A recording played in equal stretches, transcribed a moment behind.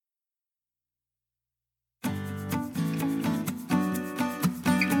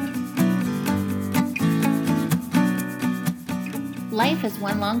Life is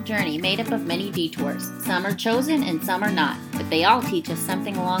one long journey made up of many detours. Some are chosen and some are not, but they all teach us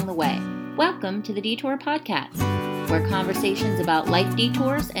something along the way. Welcome to the Detour Podcast, where conversations about life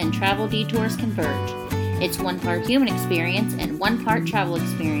detours and travel detours converge. It's one part human experience and one part travel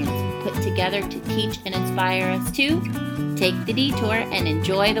experience put together to teach and inspire us to take the detour and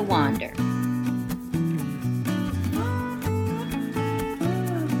enjoy the wander.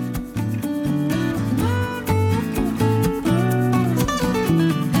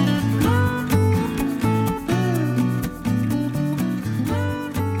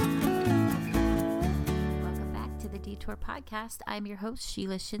 Podcast. I'm your host,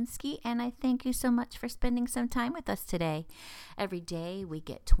 Sheila Shinsky, and I thank you so much for spending some time with us today. Every day we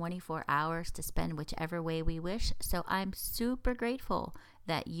get 24 hours to spend whichever way we wish, so I'm super grateful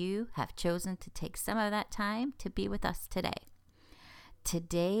that you have chosen to take some of that time to be with us today.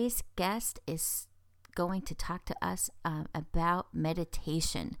 Today's guest is going to talk to us about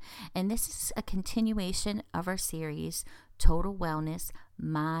meditation, and this is a continuation of our series, Total Wellness,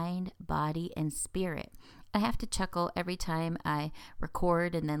 Mind, Body, and Spirit. I have to chuckle every time I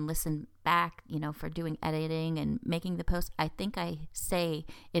record and then listen back, for doing editing and making the post. I think I say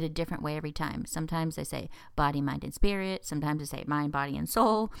it a different way every time. Sometimes I say body, mind, and spirit. Sometimes I say mind, body, and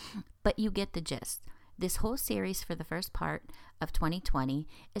soul. But you get the gist. This whole series for the first part of 2020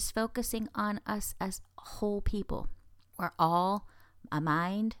 is focusing on us as whole people. We're all a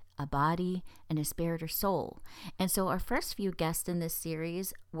mind, a body, and a spirit or soul. And so our first few guests in this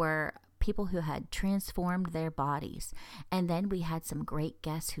series were people who had transformed their bodies. And then we had some great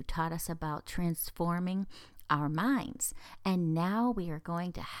guests who taught us about transforming our minds. And now we are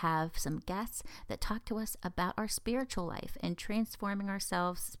going to have some guests that talk to us about our spiritual life and transforming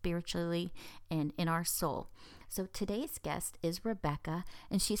ourselves spiritually and in our soul. So today's guest is Rebekah,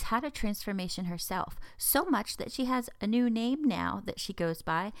 and she's had a transformation herself, so much that she has a new name now that she goes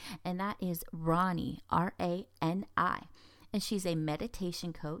by, and that is Rani, R-A-N-I. And she's a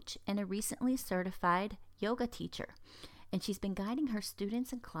meditation coach and a recently certified yoga teacher. And she's been guiding her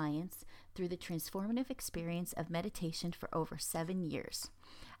students and clients through the transformative experience of meditation for over 7 years.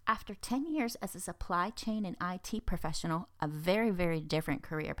 After 10 years as a supply chain and IT professional, a very, very different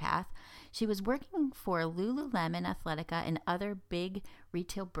career path, she was working for Lululemon Athletica and other big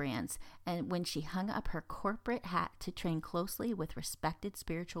retail brands, and when she hung up her corporate hat to train closely with respected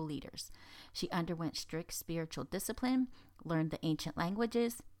spiritual leaders. She underwent strict spiritual discipline, learned the ancient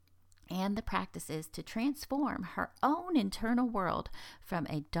languages, and the practices to transform her own internal world from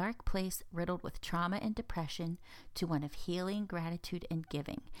a dark place riddled with trauma and depression to one of healing, gratitude, and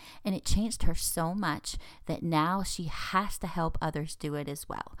giving. And it changed her so much that now she has to help others do it as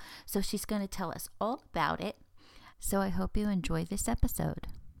well. So she's going to tell us all about it. So I hope you enjoy this episode.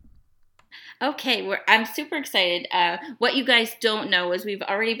 Okay, I'm super excited. What you guys don't know is we've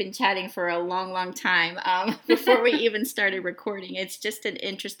already been chatting for a long, long time before we even started recording. It's just an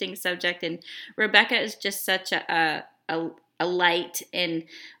interesting subject, and Rebekah is just such a light and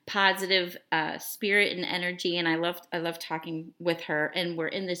positive spirit and energy, and I love talking with her. And we're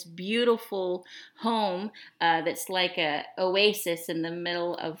in this beautiful home that's like a oasis in the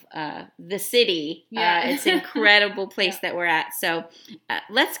middle of the city. Yeah. It's an incredible place that we're at. So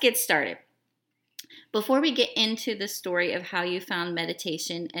let's get started. Before we get into the story of how you found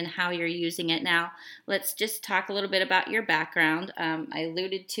meditation and how you're using it now, let's just talk a little bit about your background. I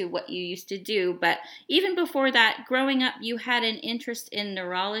alluded to what you used to do, but even before that, growing up, you had an interest in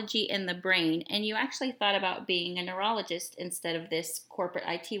neurology and the brain, and you actually thought about being a neurologist instead of this corporate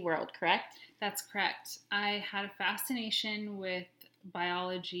IT world, correct? That's correct. I had a fascination with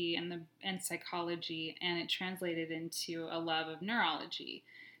biology and psychology, and it translated into a love of neurology.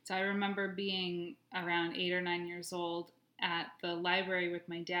 So I remember being around 8 or 9 years old at the library with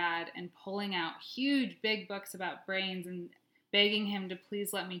my dad and pulling out huge, big books about brains and begging him to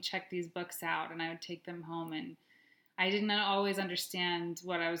please let me check these books out. And I would take them home, and I did not always understand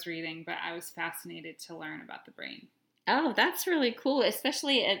what I was reading, but I was fascinated to learn about the brain. Oh, that's really cool,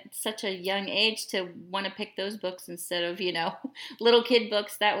 especially at such a young age to want to pick those books instead of, little kid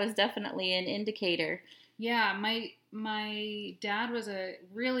books. That was definitely an indicator. Yeah, my dad was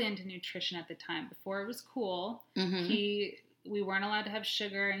really into nutrition at the time. Before it was cool, we weren't allowed to have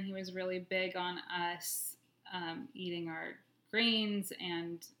sugar, and he was really big on us eating our grains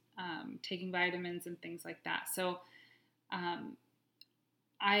and taking vitamins and things like that. So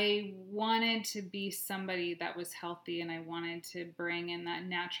I wanted to be somebody that was healthy, and I wanted to bring in that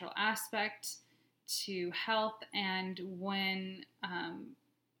natural aspect to health. And when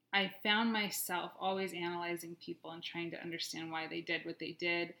I found myself always analyzing people and trying to understand why they did what they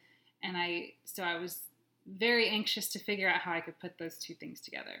did. And so I was very anxious to figure out how I could put those two things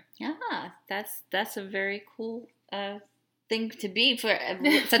together. Yeah, that's a very cool thing to be for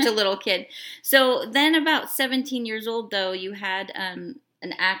such a little kid. So then about 17 years old, though, you had an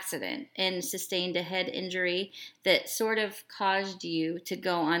accident and sustained a head injury that sort of caused you to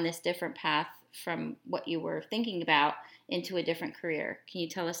go on this different path from what you were thinking about into a different career. Can you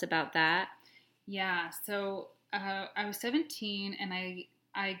tell us about that? Yeah, so I was 17 and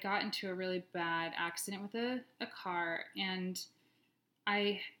I got into a really bad accident with a car, and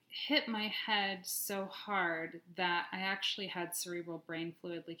I hit my head so hard that I actually had cerebral brain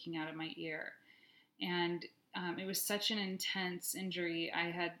fluid leaking out of my ear. And it was such an intense injury.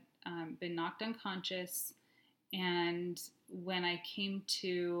 I had been knocked unconscious, and when I came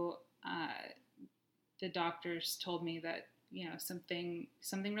to, the doctors told me that something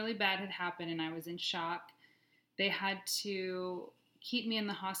really bad had happened, and I was in shock. They had to keep me in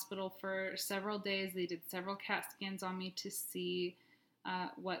the hospital for several days. They did several CAT scans on me to see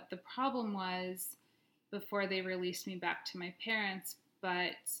what the problem was before they released me back to my parents.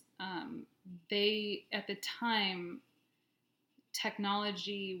 But they, at the time,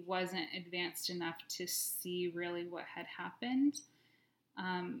 technology wasn't advanced enough to see really what had happened.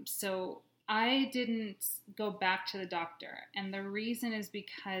 So I didn't go back to the doctor. And the reason is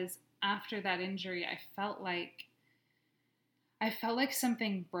because after that injury, I felt like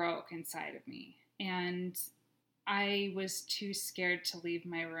something broke inside of me. And I was too scared to leave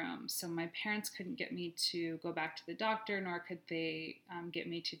my room. So my parents couldn't get me to go back to the doctor, nor could they get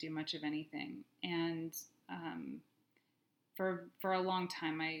me to do much of anything. And for a long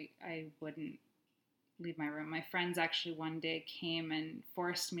time, I wouldn't leave my room. My friends actually one day came and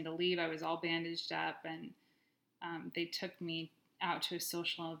forced me to leave. I was all bandaged up, and they took me out to a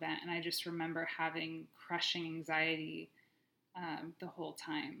social event. And I just remember having crushing anxiety the whole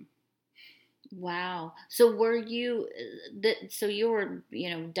time. Wow. So were you, so you were,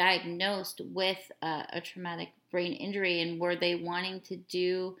 diagnosed with a traumatic brain injury, and were they wanting to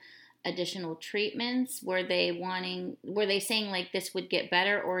do additional treatments? Were they saying like this would get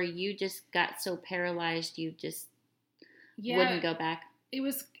better, or you just got so paralyzed you just wouldn't go back? It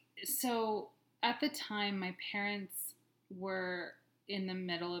was, so at the time my parents were in the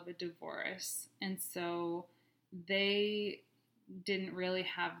middle of a divorce, and so they didn't really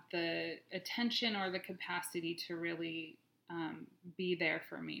have the attention or the capacity to really be there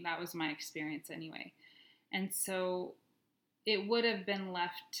for me. That was my experience anyway. And so it would have been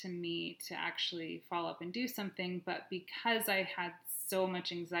left to me to actually follow up and do something. But because I had so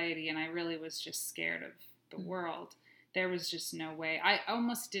much anxiety and I really was just scared of the world, there was just no way. I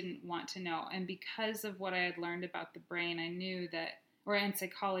almost didn't want to know. And because of what I had learned about the brain, I knew that, or in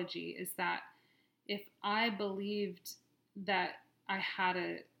psychology, is that if I believed that I had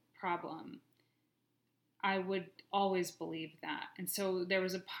a problem, I would always believe that. And so there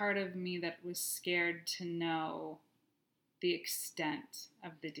was a part of me that was scared to know the extent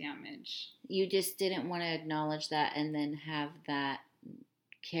of the damage. You just didn't want to acknowledge that and then have that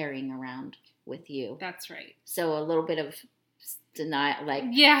carrying around with you. That's right. So a little bit of denial, like,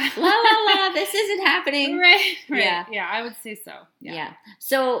 yeah, la la la, this isn't happening. Right. Yeah, I would say so. Yeah.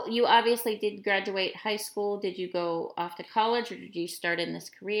 So you obviously did graduate high school. Did you go off to college, or did you start in this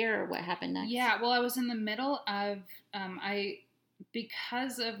career, or what happened next? Yeah, well, I was in the middle of,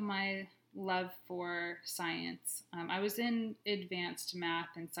 because of my love for science, I was in advanced math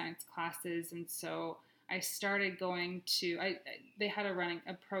and science classes, and so I started going to, they had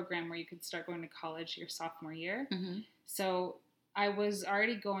a program where you could start going to college your sophomore year. Mm-hmm. So I was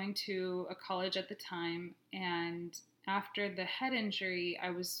already going to a college at the time, and after the head injury, I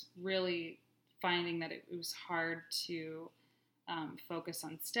was really finding that it was hard to focus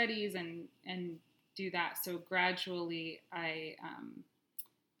on studies and do that. So gradually, I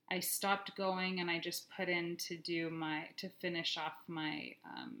stopped going, and I just put in to finish off my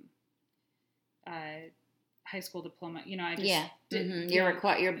high school diploma. I just did your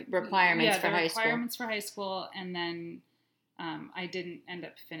requirements for high school. Requirements for high school, and then I didn't end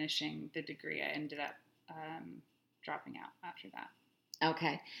up finishing the degree. I ended up dropping out after that.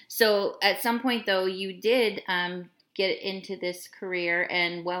 Okay, so at some point though, you did get into this career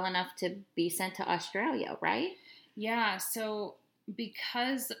and well enough to be sent to Australia, right? Yeah. So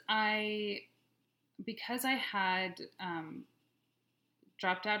because I had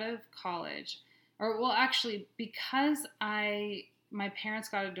dropped out of college. Actually, because my parents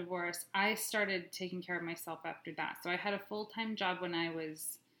got a divorce, I started taking care of myself after that. So I had a full-time job when I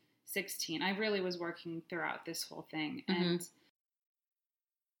was 16. I really was working throughout this whole thing. Mm-hmm. And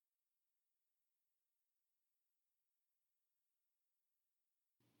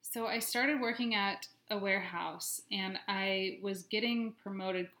so I started working at a warehouse, and I was getting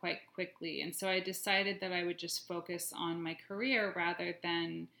promoted quite quickly. And so I decided that I would just focus on my career rather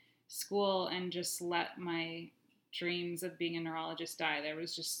than school and just let my dreams of being a neurologist die. There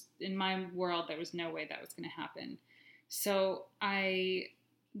was just, in my world, there was no way that was going to happen. So they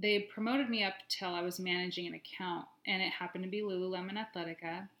promoted me up till I was managing an account, and it happened to be Lululemon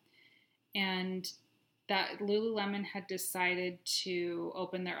Athletica. And that Lululemon had decided to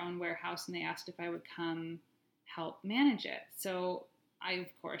open their own warehouse, and they asked if I would come help manage it. So I, of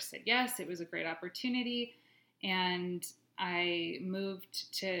course, said yes. It was a great opportunity. And I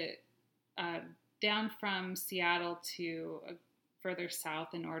moved to down from Seattle to further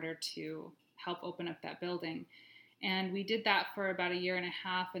south in order to help open up that building. And we did that for about a year and a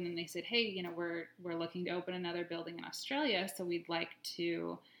half. And then they said, hey, you know, we're looking to open another building in Australia, so we'd like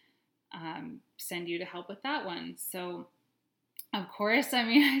to send you to help with that one. So, of course, I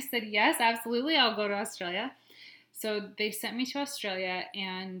mean, I said, yes, absolutely, I'll go to Australia. So they sent me to Australia,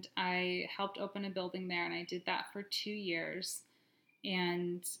 and I helped open a building there, and I did that for 2 years.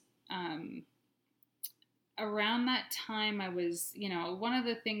 And around that time, I was, you know, one of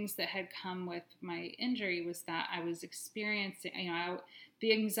the things that had come with my injury was that I was experiencing, you know,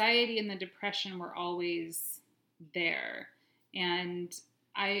 the anxiety and the depression were always there. And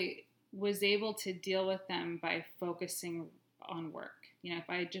I was able to deal with them by focusing on work. You know, if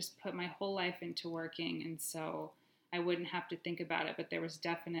I just put my whole life into working, and so I wouldn't have to think about it. But there was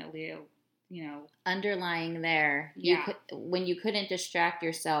definitely a, you know, underlying there. When you couldn't distract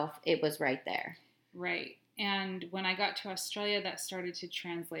yourself, it was right there. Right. And when I got to Australia, that started to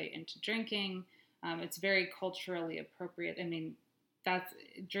translate into drinking. It's very culturally appropriate. I mean,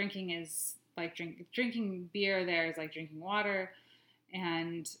 drinking is like drinking beer there is like drinking water.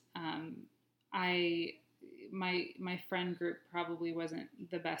 And my friend group probably wasn't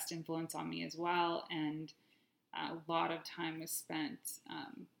the best influence on me as well. And a lot of time was spent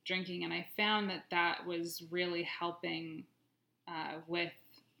drinking. And I found that was really helping with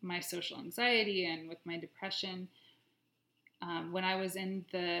my social anxiety and with my depression. When I was in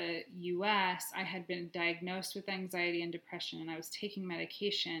the US, I had been diagnosed with anxiety and depression, and I was taking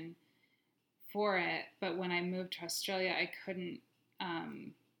medication for it. But when I moved to Australia, I couldn't,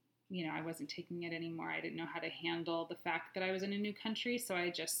 you know, I wasn't taking it anymore. I didn't know how to handle the fact that I was in a new country, so I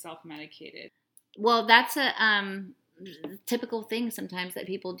just self-medicated. Well, that's a typical thing sometimes that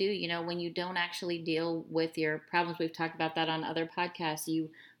people do, you know, when you don't actually deal with your problems. We've talked about that on other podcasts. You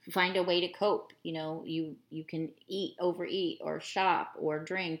find a way to cope. You know, you can overeat or shop or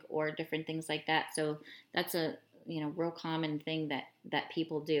drink or different things like that. So that's a, you know, real common thing that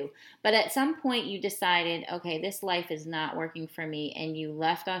people do. But at some point you decided, okay, this life is not working for me, and you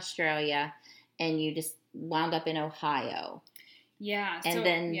left Australia and you just wound up in Ohio. Yeah. And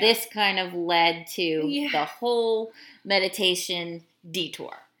then this kind of led to the whole meditation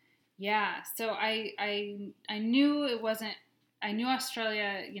detour. Yeah. So I knew it wasn't, I knew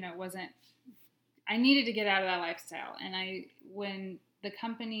Australia, you know, it wasn't, I needed to get out of that lifestyle. And when the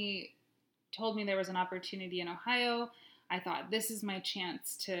company told me there was an opportunity in Ohio, I thought, this is my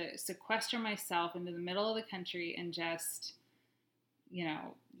chance to sequester myself into the middle of the country and just, you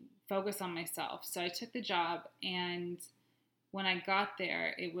know, focus on myself. So I took the job, and when I got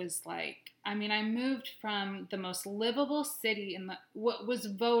there, it was like, I mean, I moved from the most livable city what was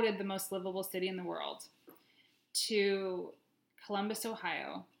voted the most livable city in the world, to Columbus,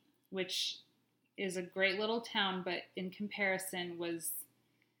 Ohio, which is a great little town, but in comparison was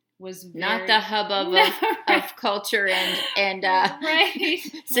very, not the hubbub of culture and right,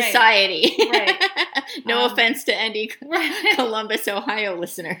 society. Right. No offense to any Columbus, Ohio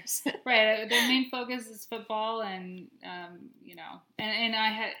listeners. Right. Their main focus is football, and you know, and I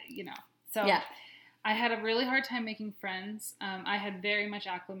had, you know, so yeah. I had a really hard time making friends. I had very much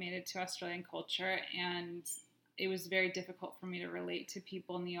acclimated to Australian culture, and it was very difficult for me to relate to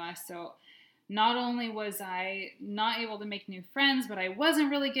people in the U.S. So not only was I not able to make new friends, but I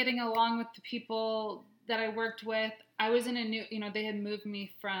wasn't really getting along with the people that I worked with. I was in a new, you know, they had moved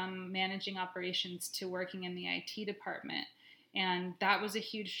me from managing operations to working in the IT department. And that was a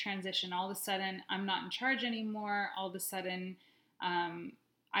huge transition. All of a sudden, I'm not in charge anymore. All of a sudden,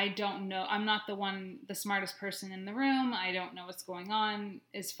 I don't know. I'm not the smartest person in the room. I don't know what's going on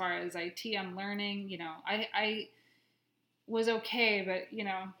as far as IT. I'm learning, you know, I was okay, but, you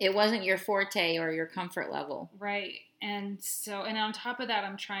know, it wasn't your forte or your comfort level. Right. And so, and on top of that,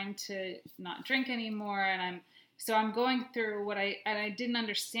 I'm trying to not drink anymore. And I'm going through what I didn't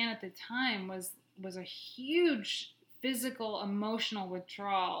understand at the time was a huge physical, emotional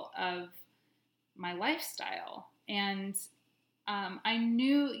withdrawal of my lifestyle. And I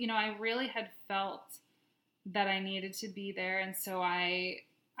knew, I really had felt that I needed to be there. And so I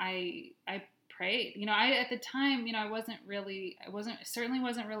prayed, at the time, certainly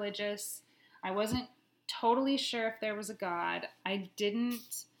wasn't religious. I wasn't totally sure if there was a God. I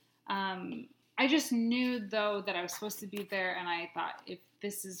just knew though that I was supposed to be there. And I thought, if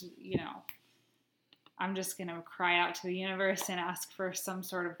this is, I'm just going to cry out to the universe and ask for some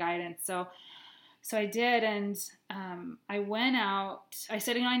sort of guidance. So I did, and I went out. I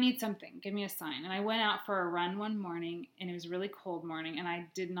said, I need something. Give me a sign. And I went out for a run one morning, and it was a really cold morning, and I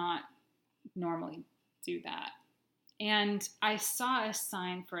did not normally do that. And I saw a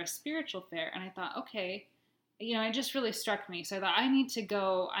sign for a spiritual fair, and I thought, okay, it just really struck me. So I thought, I need to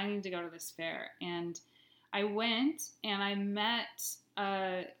go to this fair. And I went, and I met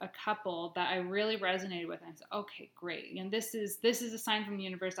a couple that I really resonated with. And I said, okay, great. And this is a sign from the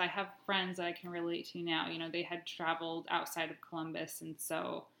universe. I have friends that I can relate to now. They had traveled outside of Columbus. And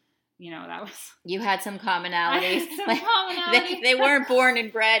so, that was... You had some commonalities. Commonalities. They weren't born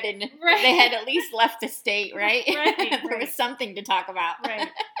and bred, and right. They had at least left the state, right? Right. There was something to talk about. Right.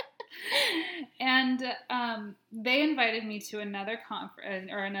 And they invited me to another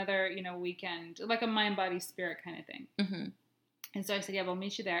conference or another, weekend, like a mind, body, spirit kind of thing. Mm-hmm. And so I said, yeah, we'll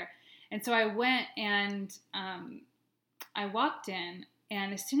meet you there. And so I went, and I walked in,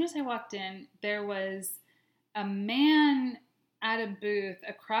 and as soon as I walked in, there was a man at a booth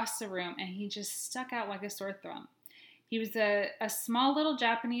across the room, and he just stuck out like a sore thumb. He was a small little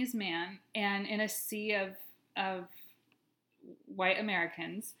Japanese man, and in a sea of white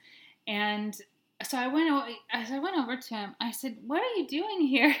Americans. And so as I went over to him, I said, what are you doing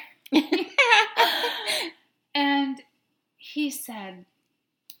here? And he said,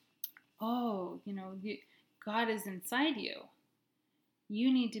 oh, God is inside you.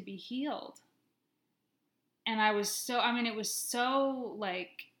 You need to be healed. And I was it was so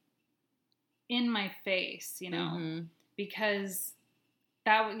like in my face, Mm-hmm. because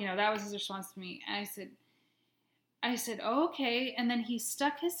that was his response to me. And I said, oh, okay. And then he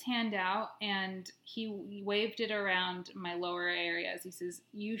stuck his hand out, and he waved it around my lower areas. He says,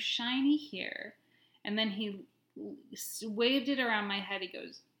 you shiny here. And then he waved it around my head. He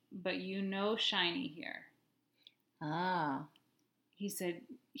goes, but shiny here. Ah. He said,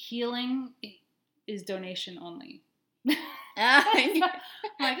 healing is donation only. I'm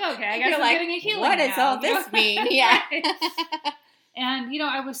like, okay, I guess I'm getting a healing. What does all this mean? Yeah. And,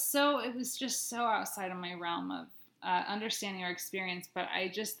 it was just so outside of my realm of understanding or experience, but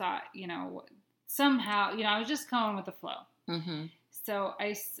I just thought, somehow, I was just going with the flow. Mm-hmm. So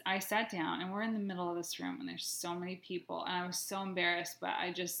I sat down, and we're in the middle of this room, and there's so many people, and I was so embarrassed, but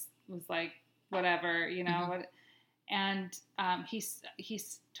I just was like, whatever, Mm-hmm. And he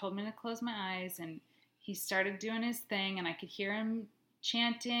told me to close my eyes, and he started doing his thing, and I could hear him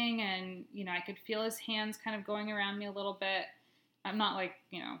chanting, and, I could feel his hands kind of going around me a little bit. I'm not like,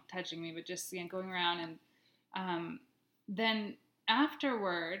 touching me, but just, going around. And then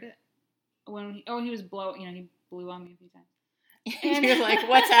afterward, when he was he blew on me a few times. And you're like,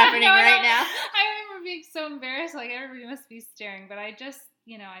 what's happening right now? I remember being so embarrassed, like everybody must be staring, but I just,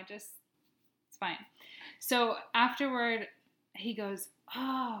 it's fine. So afterward, he goes,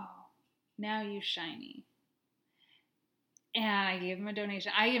 oh, now you shiny. And I gave him a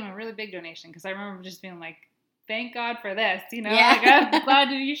donation. I gave him a really big donation, because I remember just being like, thank God for this, Yeah. Like, I'm glad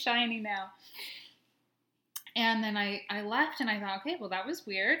to be shiny now. And then I left, and I thought, okay, well, that was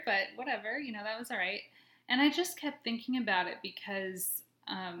weird, but whatever, that was all right. And I just kept thinking about it, because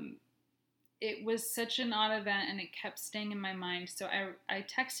it was such an odd event, and it kept staying in my mind. So I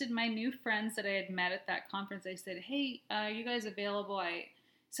texted my new friends that I had met at that conference. I said, hey, are you guys available?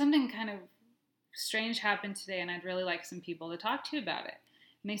 Something kind of strange happened today, and I'd really like some people to talk to about it.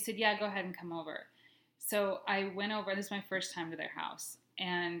 And they said, yeah, go ahead and come over. So I went over. This is my first time to their house.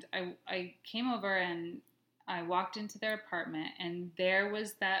 And I came over, and I walked into their apartment, and there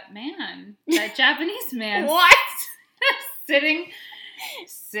was that man, that Japanese man. What?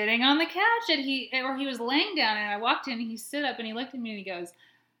 sitting on the couch, and he was laying down, and I walked in, and he stood up, and he looked at me, and he goes,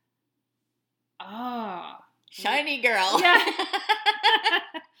 oh. Shiny girl. Yeah.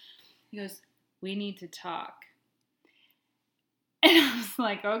 He goes, we need to talk. And I was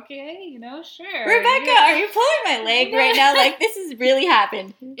like, okay, sure. Rebekah, are you pulling my leg right now? Like, this has really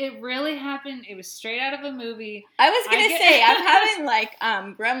happened. It really happened. It was straight out of a movie. I was going to say, I'm having, like,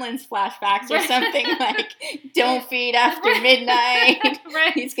 Gremlins flashbacks or something, like, don't feed after midnight.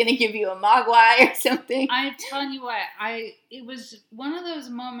 Right. He's going to give you a mogwai or something. I'm telling you what, it was one of those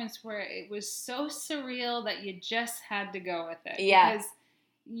moments where it was so surreal that you just had to go with it. Yeah. Because,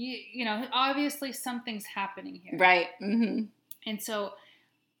 obviously something's happening here. Right. Mm-hmm. And so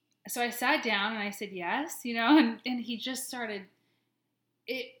I sat down and I said yes, and he just started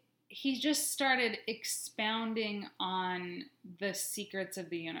expounding on the secrets of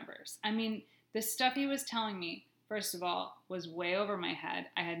the universe. I mean, the stuff he was telling me, first of all, was way over my head.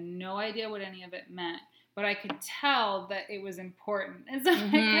 I had no idea what any of it meant, but I could tell that it was important. And so I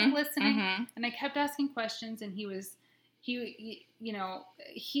kept listening and I kept asking questions, and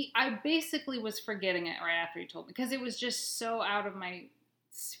I basically was forgetting it right after he told me, because it was just so out of my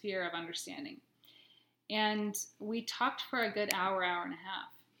sphere of understanding. And we talked for a good hour and a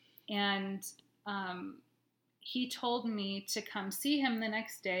half. And he told me to come see him the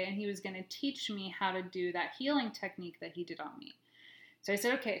next day, and he was going to teach me how to do that healing technique that he did on me. So I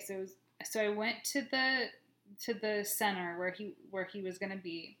said, okay. So I went to the center where he was going to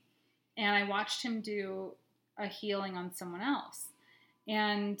be, and I watched him do a healing on someone else.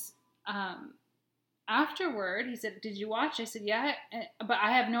 And afterward, he said, "Did you watch?" I said, "Yeah, but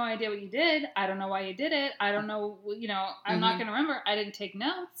I have no idea what you did. I don't know why you did it. I don't know, I'm not going to remember. I didn't take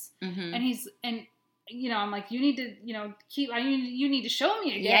notes." And I'm like, "You need to, you need to show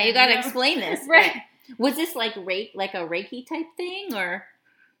me again." Yeah, you got to explain this. Right. Was this like a Reiki type thing, or?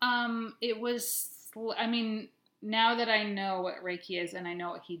 It was, I mean, now that I know what Reiki is and I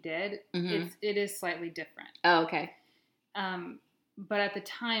know what he did, it is slightly different. Oh, okay. But at the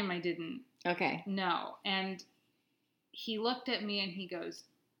time I didn't. Okay. No. And he looked at me and he goes,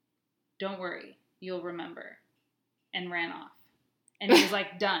 "Don't worry, you'll remember," and ran off. And he was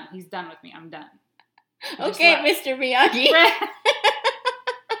like, done. He's done with me. I'm done. Okay, Mr. Miyagi.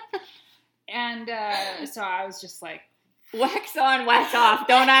 And so I was just like, wax on, wax off.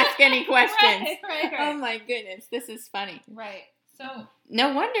 Don't ask any questions. Right. Oh my goodness, this is funny. Right. So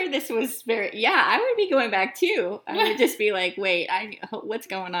no wonder this was I would be going back too. I would just be like, wait, what's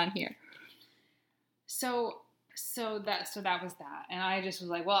going on here? So that was that. And I just was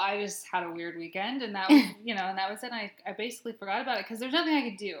like, well, I just had a weird weekend, and that was, and that was it. And I basically forgot about it because there's nothing I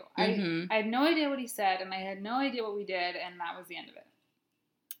could do. I had no idea what he said, and I had no idea what we did, and that was the end of it.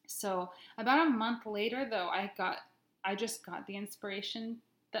 So about a month later, though, I just got the inspiration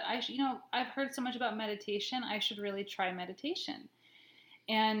that I've heard so much about meditation. I should really try meditation.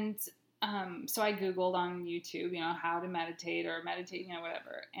 And so I Googled on YouTube, how to meditate or meditate,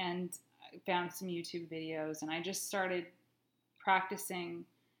 whatever. And I found some YouTube videos, and I just started practicing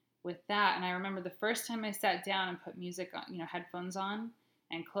with that. And I remember the first time I sat down and put music on, headphones on,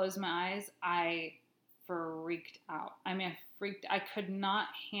 and closed my eyes, I freaked out. I mean, I could not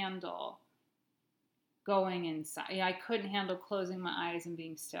handle going inside. I couldn't handle closing my eyes and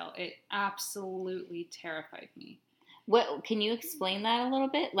being still. It absolutely terrified me. What, can you explain that a little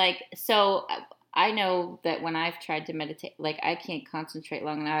bit? Like, so I know that when I've tried to meditate, like, I can't concentrate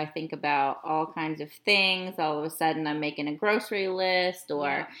long enough. I think about all kinds of things. All of a sudden I'm making a grocery list,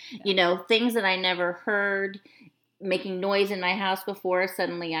 or, things that I never heard making noise in my house before.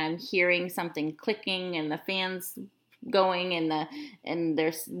 Suddenly I'm hearing something clicking, and the fans going, and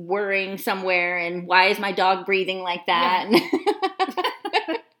there's whirring somewhere, and why is my dog breathing like that?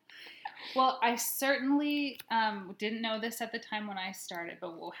 Yeah. Well, I certainly didn't know this at the time when I started,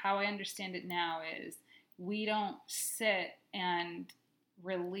 but how I understand it now is we don't sit and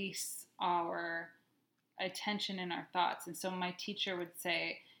release our attention and our thoughts. And so my teacher would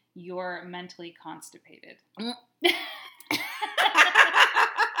say, "You're mentally constipated."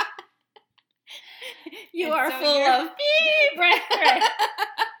 You are full of beep. Right.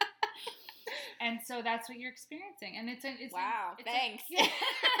 And so that's what you're experiencing. And it's wow, thanks.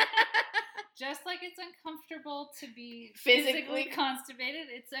 Just like it's uncomfortable to be physically constipated,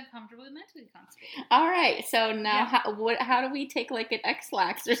 it's uncomfortable to be mentally constipated. All right. So now how do we take like an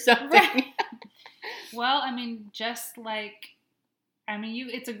X-Lax or something? Right. Well, I mean, it's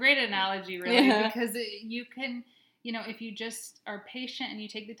a great analogy, really, because you can, if you just are patient and you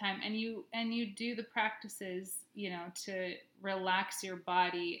take the time and you do the practices, to relax your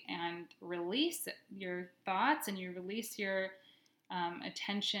body and release your thoughts, and you release your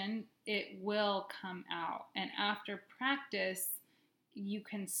attention, it will come out. And after practice, you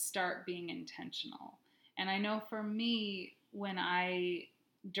can start being intentional. And I know for me,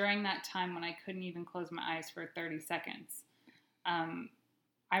 during that time when I couldn't even close my eyes for 30 seconds,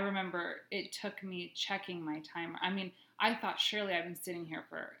 I remember it took me checking my timer. I mean, I thought surely I've been sitting here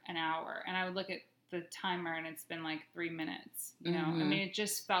for an hour, and I would look at the timer and it's been like 3 minutes, I mean, it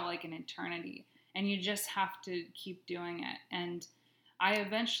just felt like an eternity, and you just have to keep doing it. And I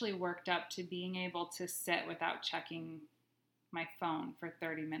eventually worked up to being able to sit without checking my phone for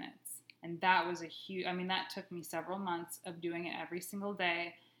 30 minutes. And that was that took me several months of doing it every single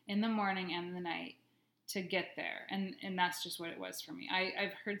day, in the morning and the night, to get there. And that's just what it was for me.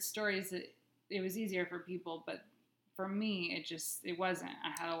 I've heard stories that it was easier for people, but for me, it wasn't.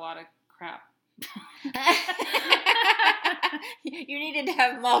 I had a lot of crap. You needed to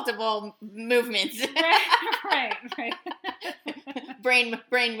have multiple movements. Right.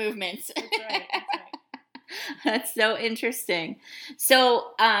 Brain movements. That's right. That's so interesting.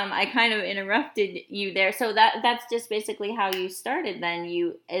 So I kind of interrupted you there. So that's just basically how you started. Then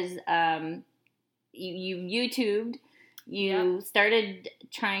you YouTubed. You started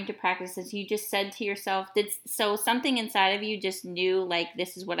trying to practice this. You just said to yourself, so something inside of you just knew, like,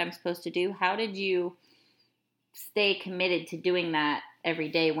 this is what I'm supposed to do. How did you stay committed to doing that every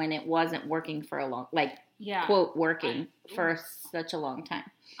day when it wasn't working for a long, like, quote, working for such a long time?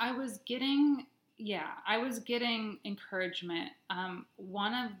 I was getting encouragement.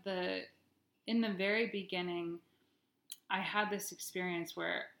 In the very beginning, I had this experience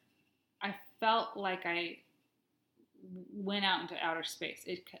where I felt like I went out into outer space.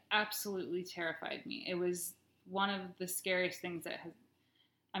 It absolutely terrified me. It was one of the scariest things at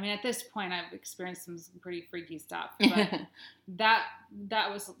this point I've experienced some pretty freaky stuff, but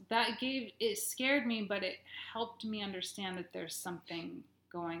it scared me, but it helped me understand that there's something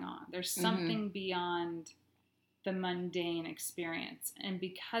going on. There's something beyond the mundane experience. And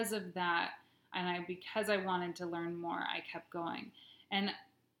because of that, because I wanted to learn more, I kept going. And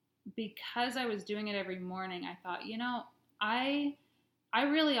because I was doing it every morning, I thought, I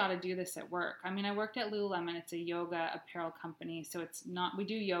really ought to do this at work. I worked at Lululemon. It's a yoga apparel company, so we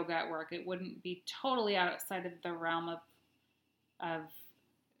do yoga at work. It wouldn't be totally outside of the realm of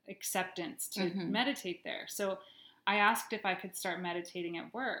acceptance to meditate there. So I asked if I could start meditating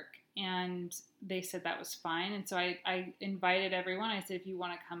at work, and they said that was fine. And so I invited everyone. I said, if you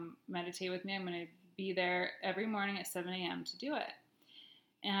want to come meditate with me, I'm going to be there every morning at 7 a.m. to do it.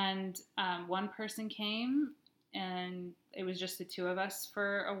 And one person came, and it was just the two of us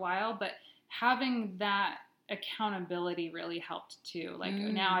for a while. But having that accountability really helped too. Like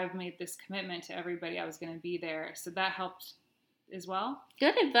now I've made this commitment to everybody I was going to be there. So that helped as well.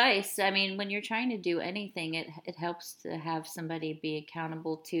 Good advice. When you're trying to do anything, it helps to have somebody be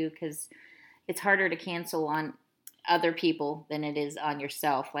accountable too, because it's harder to cancel on other people than it is on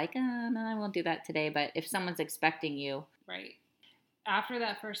yourself. Like, no, I won't do that today. But if someone's expecting you. Right. After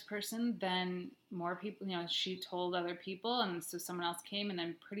that first person, then more people, she told other people, and so someone else came, and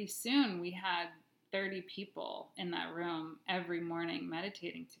then pretty soon we had 30 people in that room every morning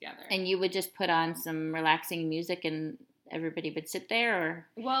meditating together. And you would just put on some relaxing music and everybody would sit there, or?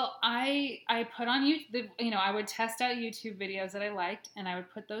 Well, I put on YouTube, I would test out YouTube videos that I liked, and I would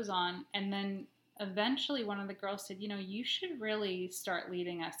put those on, and then eventually one of the girls said, you should really start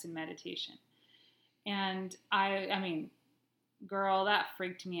leading us in meditation. And girl, that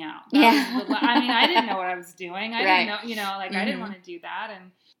freaked me out. I didn't know what I was doing. I didn't know, I didn't want to do that.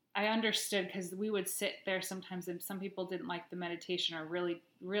 And I understood, because we would sit there sometimes, and some people didn't like the meditation, or really,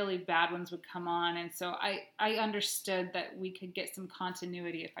 really bad ones would come on. And so I understood that we could get some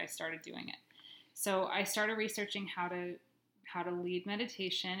continuity if I started doing it. So I started researching how to lead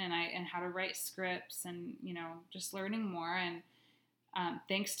meditation, and how to write scripts, and, just learning more. And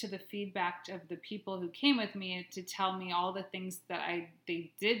thanks to the feedback of the people who came with me to tell me all the things that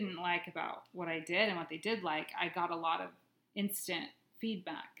they didn't like about what I did and what they did like, I got a lot of instant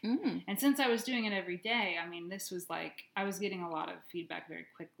feedback. And since I was doing it every day, this was like, I was getting a lot of feedback very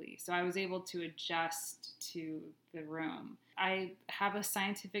quickly. So I was able to adjust to the room. I have a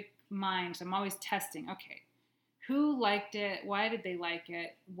scientific mind, so I'm always testing. Okay, who liked it? Why did they like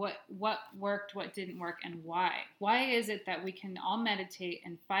it? What worked? What didn't work? And why? Why is it that we can all meditate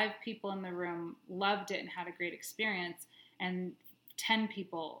and 5 people in the room loved it and had a great experience, and 10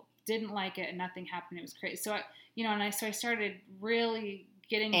 people didn't like it and nothing happened? It was crazy. So I started really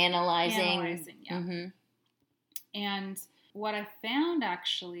analyzing. Yeah. And what I found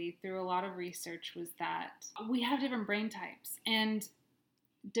actually through a lot of research was that we have different brain types, and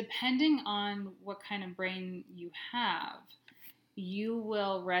depending on what kind of brain you have, you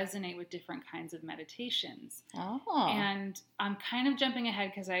will resonate with different kinds of meditations. Oh. And I'm kind of jumping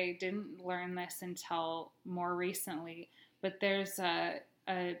ahead because I didn't learn this until more recently, but there's a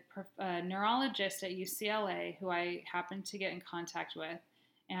neurologist at UCLA who I happened to get in contact with,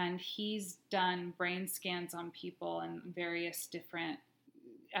 and he's done brain scans on people and various different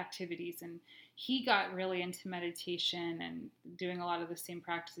activities, and he got really into meditation and doing a lot of the same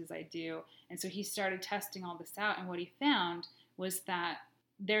practices I do. And so he started testing all this out, and what he found was that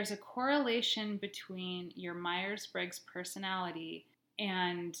there's a correlation between your Myers-Briggs personality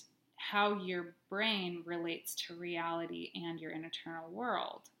and how your brain relates to reality and your internal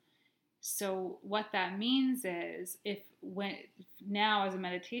world. So what that means is when now as a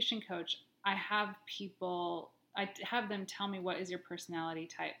meditation coach, I have them tell me what is your personality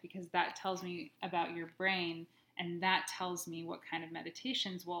type, because that tells me about your brain, and that tells me what kind of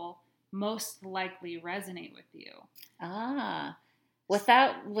meditations will most likely resonate with you. Ah,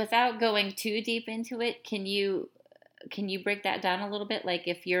 without going too deep into it, can you break that down a little bit? Like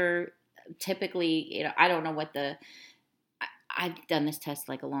if you're typically, I don't know what I've done this test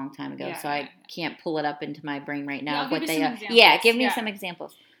like a long time ago, so I can't pull it up into my brain right now. What they are. Yeah, give me some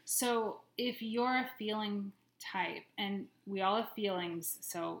examples. So if you're a feeling type, and we all have feelings,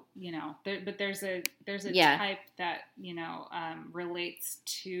 so but there's a type that relates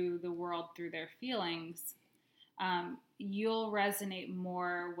to the world through their feelings. You'll resonate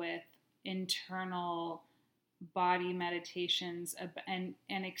more with internal body meditations and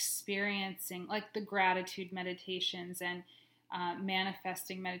experiencing, like the gratitude meditations and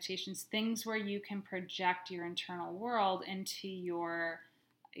manifesting meditations, things where you can project your internal world into your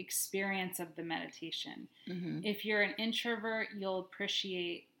experience of the meditation. Mm-hmm. If you're an introvert, you'll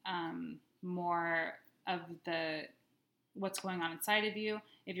appreciate more of what's going on inside of you.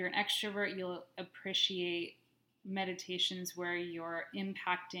 If you're an extrovert, you'll appreciate meditations where you're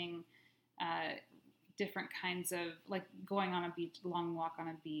impacting different kinds of, like going on a beach, long walk on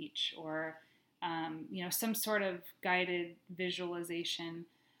a beach, or some sort of guided visualization.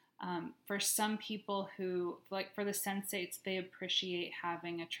 For some people who, like for the sensates, they appreciate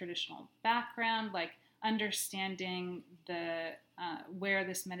having a traditional background, like understanding where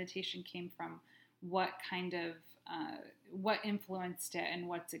this meditation came from, what kind of what influenced it, and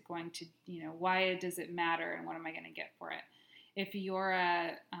what's it going to, why does it matter, and what am I going to get for it. If you're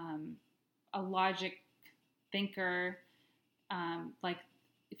a logic thinker, like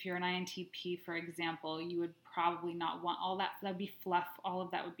if you're an INTP, for example, you would probably not want all that. That'd be fluff. All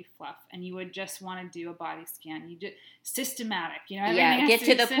of that would be fluff, and you would just want to do a body scan. You just systematic, Yeah, get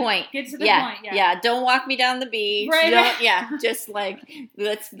to the point. Get to the point. Yeah. Don't walk me down the beach. Right. Yeah, just like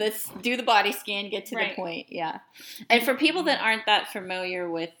let's do the body scan. Get to the point. Yeah. And for people that aren't that familiar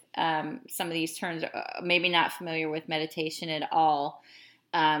with some of these terms, maybe not familiar with meditation at all,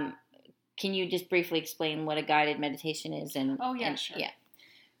 can you just briefly explain what a guided meditation is? Sure. Yeah.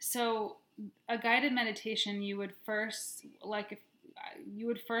 So a guided meditation, you would first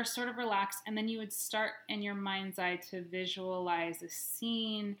sort of relax, and then you would start in your mind's eye to visualize a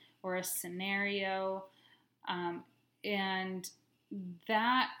scene or a scenario, and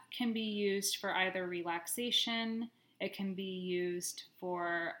that can be used for either relaxation. It can be used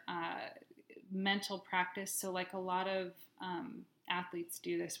for mental practice. So like a lot of athletes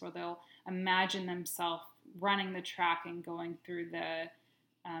do this, where they'll imagine themselves running the track and going through the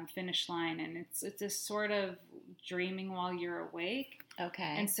finish line, and it's a sort of dreaming while you're awake.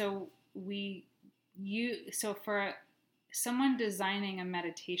 Okay. And so for someone designing a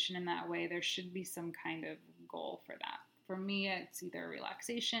meditation in that way, there should be some kind of goal for that. For me, it's either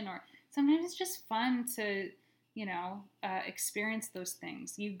relaxation, or sometimes it's just fun to experience those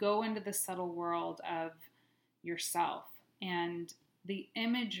things. You go into the subtle world of yourself, and the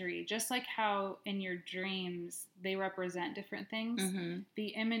imagery, just like how in your dreams they represent different things, mm-hmm. the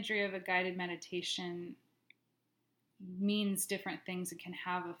imagery of a guided meditation means different things and can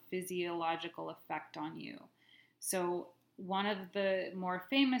have a physiological effect on you. So one of the more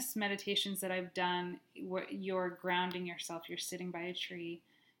famous meditations that I've done, where you're grounding yourself, you're sitting by a tree,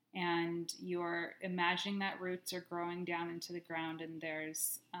 and you're imagining that roots are growing down into the ground, and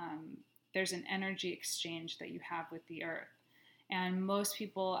there's an energy exchange that you have with the earth. And most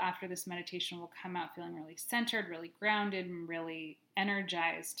people after this meditation will come out feeling really centered, really grounded, and really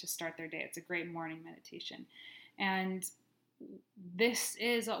energized to start their day. It's a great morning meditation. And this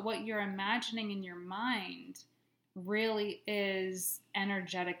is what you're imagining in your mind really is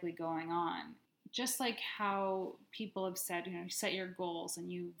energetically going on. Just like how people have said, you set your goals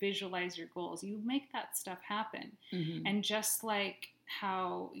and you visualize your goals, you make that stuff happen. Mm-hmm. And just like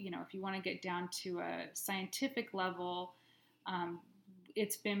how, if you want to get down to a scientific level,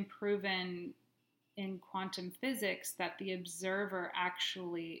 it's been proven in quantum physics that the observer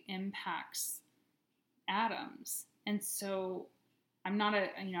actually impacts atoms. And so I'm not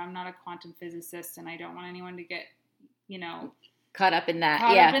a quantum physicist, and I don't want anyone to get, caught up in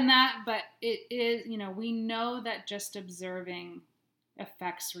that. But it is, we know that just observing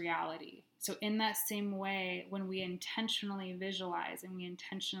affects reality. So in that same way, when we intentionally visualize and we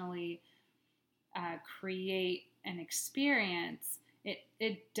intentionally create an experience,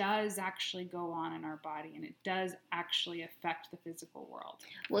 it does actually go on in our body, and it does actually affect the physical world.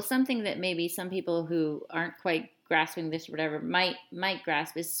 Well, something that maybe some people who aren't quite grasping this or whatever might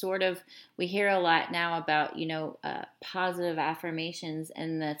grasp is sort of, we hear a lot now about, positive affirmations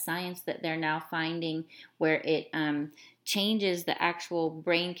and the science that they're now finding where it changes the actual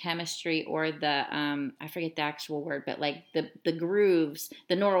brain chemistry, or the I forget the actual word, but like the grooves,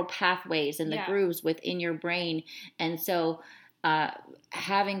 the neural pathways and the grooves within your brain. And so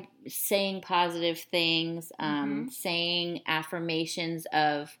saying positive things, saying affirmations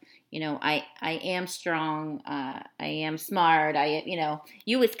of, I am strong, I am smart,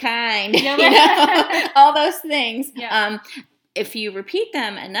 you was kind, all those things. Yeah. If you repeat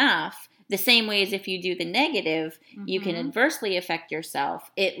them enough, the same way as if you do the negative, you can adversely affect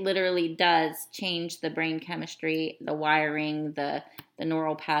yourself. It literally does change the brain chemistry, the wiring, the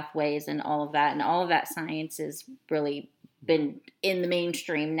neural pathways, and all of that. And all of that science has really been in the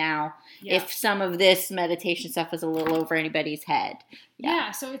mainstream now. Yeah. If some of this meditation stuff is a little over anybody's head.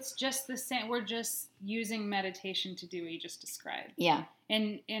 Yeah, so it's just the same. We're just using meditation to do what you just described. Yeah.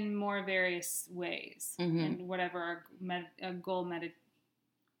 In more various ways. And whatever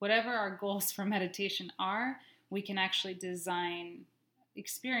our goals for meditation are, we can actually design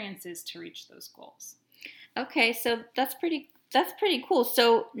experiences to reach those goals. Okay, so that's pretty cool.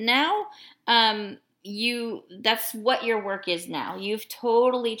 So now that's what your work is now. You've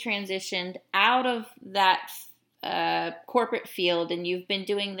totally transitioned out of that corporate field, and you've been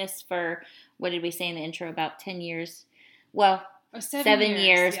doing this for, what did we say in the intro, about 10 years? Well, 7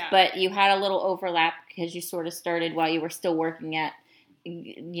 years, yeah. But you had a little overlap because you sort of started while you were still working at,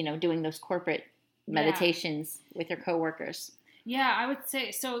 doing those corporate meditations with your coworkers. Yeah, I would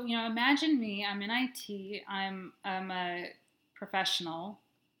say, so, imagine me, I'm in IT, I'm a professional,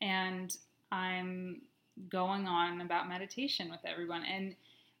 and I'm going on about meditation with everyone, and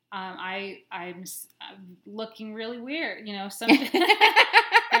I'm looking really weird,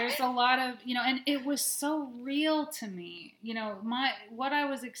 there's a lot of, and it was so real to me, what I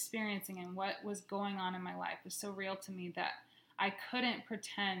was experiencing and what was going on in my life was so real to me that I couldn't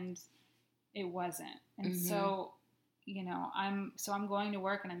pretend it wasn't. And so, I'm going to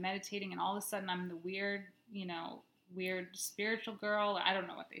work and I'm meditating, and all of a sudden I'm the weird spiritual girl. I don't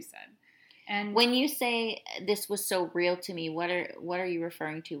know what they said. And when you say this was so real to me, what are you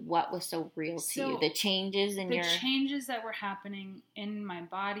referring to? What was so real to you? The changes changes that were happening in my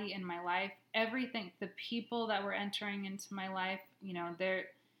body, in my life, everything, the people that were entering into my life,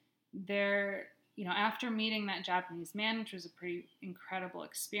 they're after meeting that Japanese man, which was a pretty incredible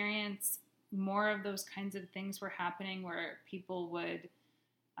experience, more of those kinds of things were happening where people would,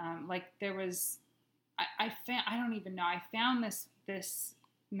 there was, I don't even know, I found this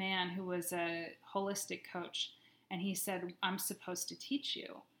man who was a holistic coach, and he said, I'm supposed to teach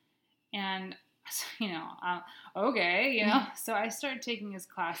you. And, okay, so I started taking his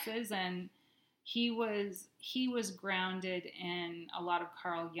classes, and he was grounded in a lot of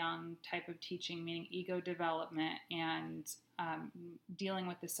Carl Jung type of teaching, meaning ego development and dealing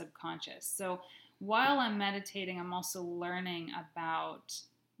with the subconscious. So while I'm meditating, I'm also learning about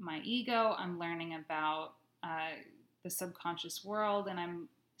my ego. I'm learning about the subconscious world, and I'm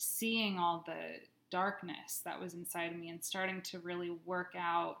seeing all the darkness that was inside of me and starting to really work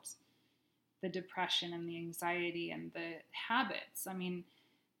out the depression and the anxiety and the habits. I mean,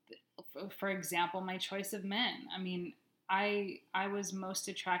 for example, my choice of men. I mean, I was most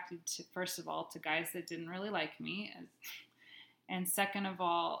attracted to, first of all, to guys that didn't really like me, and second of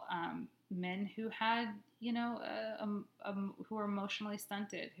all, men who had, who were emotionally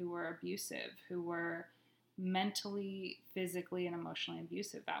stunted, who were abusive, who were mentally, physically, and emotionally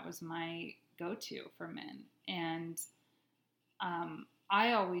abusive. That was my go-to for men. And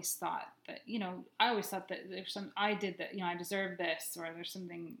I always thought that, there's I did that, I deserve this, or there's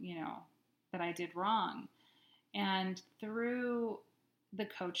something, that I did wrong. And through the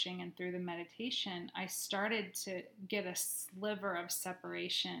coaching and through the meditation, I started to get a sliver of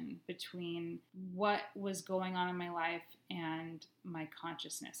separation between what was going on in my life and my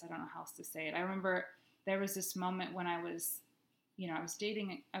consciousness. I don't know how else to say it. I remember there was this moment when I was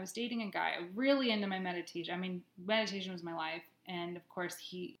dating a guy, really into my meditation. I mean, meditation was my life. And of course,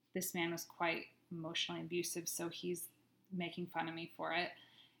 this man was quite emotionally abusive, so he's making fun of me for it.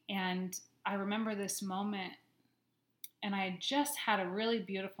 And I remember this moment, and I had just had a really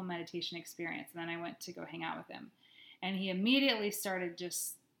beautiful meditation experience, and then I went to go hang out with him. And he immediately started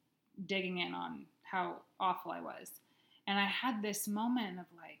just digging in on how awful I was. And I had this moment of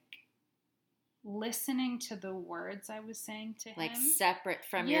listening to the words I was saying to him. Separate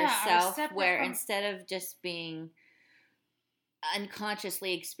from yourself, where instead of just being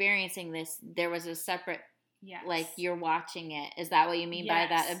unconsciously experiencing this, there was a separate, yes, like you're watching it. Is that what you mean by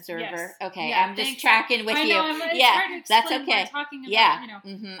that observer? Yes. Okay, yeah, I'm just tracking with you. It's Yeah, hard to that's explain okay. what I'm talking about, Yeah, you know.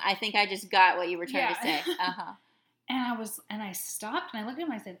 mm-hmm. I think I just got what you were trying to say. And I stopped and I looked at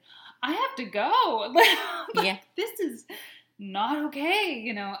him and I said, I have to go. Like, yeah, this is not okay,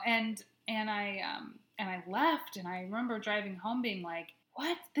 you know. And I left, and I remember driving home being like,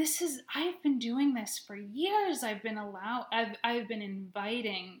 what? I've been doing this for years. I've been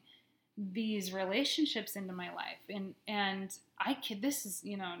inviting these relationships into my life, and this is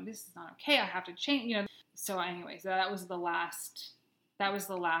not okay. I have to change, you know. So anyways, that was the last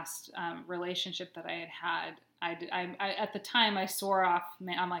relationship that I had. I at the time I swore off.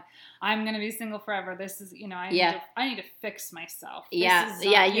 I'm like, I'm gonna be single forever. This is, you know, I need to fix myself. You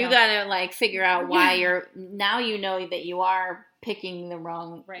gotta like figure out why you're, now you know that you are picking the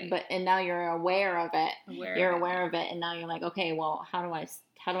wrong, right. And now you're aware of it. You're aware of it, and now you're like, okay, well, how do I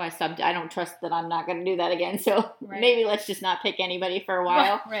stop? I don't trust that I'm not gonna do that again. So maybe let's just not pick anybody for a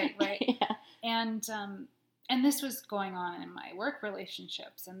while. Right. Yeah. And this was going on in my work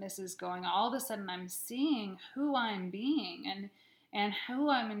relationships, and this is going, all of a sudden I'm seeing who I'm being and how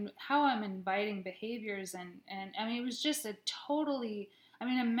I'm inviting behaviors, and I mean, it was just a totally, I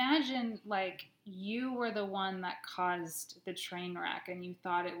mean, imagine like you were the one that caused the train wreck and you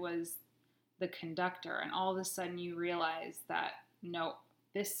thought it was the conductor, and all of a sudden you realize that no,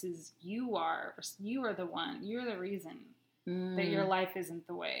 you are the one, you're the reason that your life isn't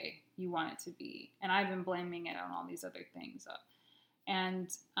the way you want it to be. And I've been blaming it on all these other things. And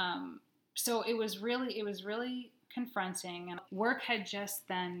so it was really confronting. And work had just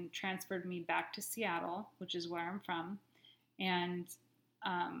then transferred me back to Seattle, which is where I'm from. And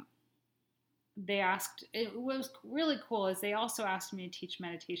they asked, it was really cool, is they also asked me to teach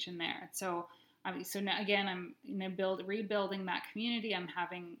meditation there. So now, again, I'm rebuilding that community. I'm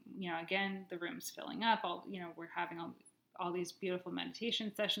having, you know, again, the room's filling up. We're having all these beautiful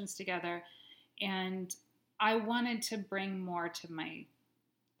meditation sessions together, and I wanted to bring more to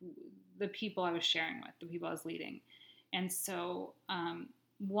the people I was sharing with, the people I was leading. And so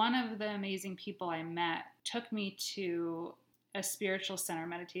one of the amazing people I met took me to a spiritual center,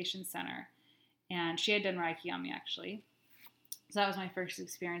 meditation center, and she had done Reiki on me, actually. So that was my first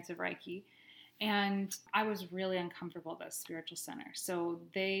experience of Reiki. And I was really uncomfortable at that spiritual center. So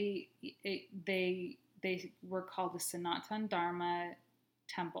they were called the Sanatana Dharma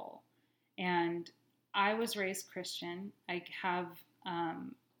Temple. And I was raised Christian. I have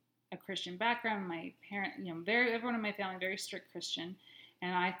a Christian background. My parent, everyone in my family, very strict Christian.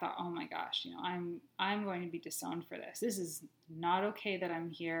 And I thought, oh my gosh, I'm going to be disowned for this. This is not okay that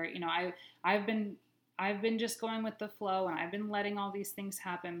I'm here. I've been just going with the flow, and I've been letting all these things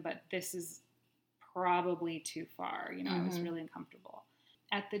happen, but this is probably too far. I was really uncomfortable.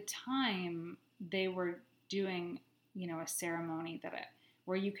 At the time, they were doing, a ceremony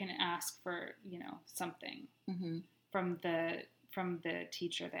where you can ask for, something from the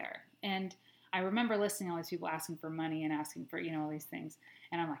teacher there. And I remember listening to all these people asking for money and asking for, all these things.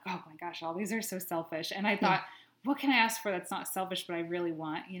 And I'm like, oh my gosh, all these are so selfish. And I thought, what can I ask for that's not selfish, but I really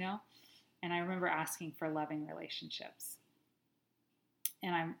want, And I remember asking for loving relationships.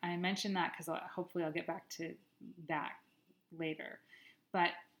 And I mentioned that because hopefully I'll get back to that later.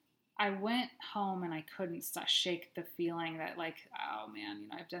 But I went home and I couldn't shake the feeling that, like, oh man,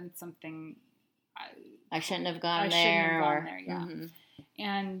 I've done something. I shouldn't have gone there. Shouldn't have gone there, yeah. Mm-hmm.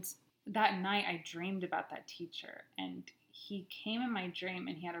 And that night I dreamed about that teacher, and he came in my dream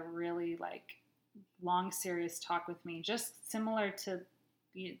and he had a really long, serious talk with me, just similar to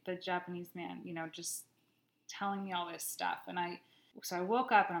the Japanese man, just telling me all this stuff. And so I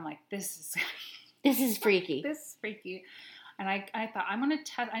woke up and I'm like, this is freaky. This is freaky. And I thought, I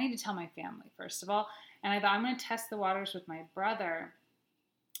need to tell my family, first of all. And I thought, I'm going to test the waters with my brother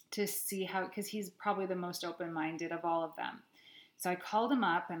to see how, because he's probably the most open-minded of all of them. So I called him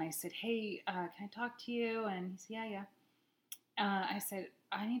up and I said, hey, can I talk to you? And he said, yeah. I said,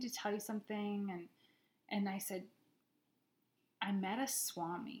 I need to tell you something. And I said, I met a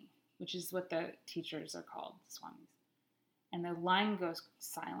Swami, which is what the teachers are called, Swamis. And the line goes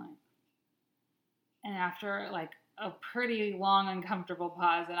silent. And after a pretty long, uncomfortable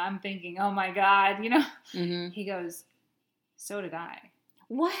pause, and I'm thinking, oh my God, he goes, so did I.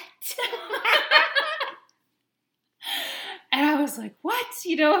 What? And I was like, what?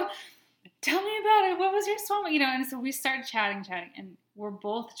 Tell me about it. What was your Swami? And so we started chatting, and we're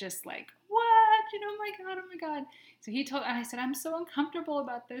both just like, what? Oh my God. So he told, and I said, I'm so uncomfortable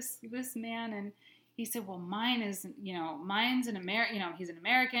about this man. And he said, well, mine's an American, he's an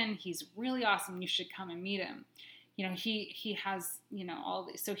American. He's really awesome. You should come and meet him. he has, all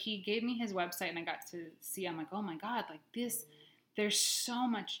these. So he gave me his website and I got to see, I'm like, oh my God, like this, there's so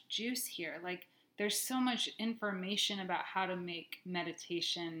much juice here. Like there's so much information about how to make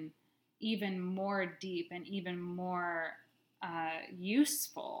meditation even more deep and even more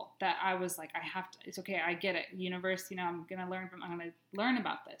useful, that I was like, it's okay. I get it. Universe, I'm going to learn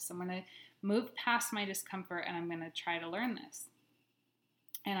about this. I'm going to move past my discomfort and I'm going to try to learn this.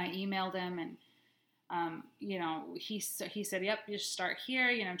 And I emailed him and, he said, yep, you just start here,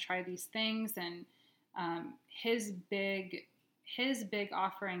 try these things. And his big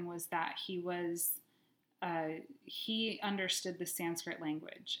offering was that he understood the Sanskrit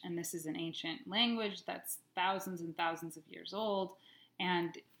language. And this is an ancient language that's thousands and thousands of years old.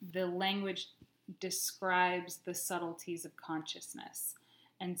 And the language describes the subtleties of consciousness.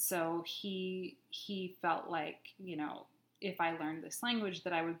 And so he felt like, if I learned this language,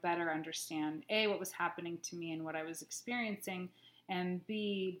 that I would better understand, A, what was happening to me and what I was experiencing, and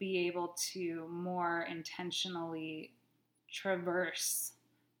B, be able to more intentionally traverse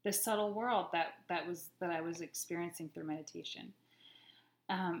the subtle world that I was experiencing through meditation.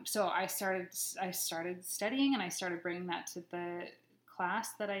 So I started studying, and I started bringing that to the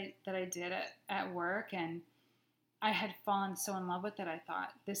class that I did at work, and I had fallen so in love with it. I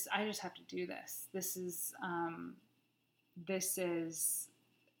thought, I just have to do this. This is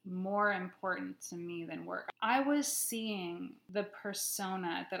more important to me than work. I was seeing the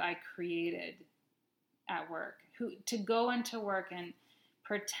persona that I created at work, to go into work and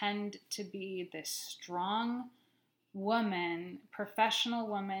pretend to be this strong woman, professional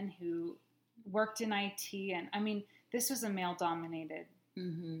woman who worked in IT. And I mean, this was a male-dominated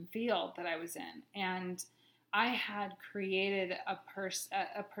field that I was in. And I had created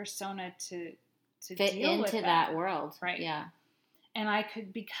a persona to fit deal with into that world. Right. Yeah. And I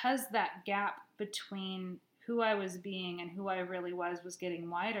could, because that gap between who I was being and who I really was getting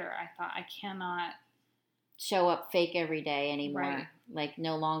wider, I thought, I cannot show up fake every day anymore. Right. Like,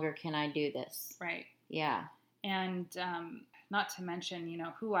 no longer can I do this. Right. Yeah. And not to mention,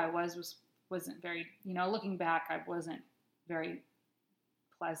 who I wasn't very, looking back, I wasn't very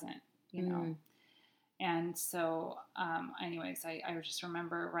pleasant, know. And so, anyways, I just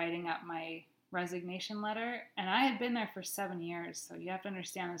remember writing up my resignation letter, and I had been there for 7 years, so you have to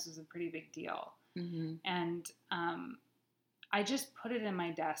understand this was a pretty big deal. And I just put it in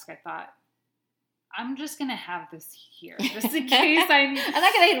my desk. I thought, I'm just gonna have this here, just in case I'm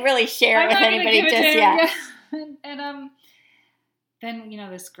not gonna really share it with anybody just yet. Yeah. And then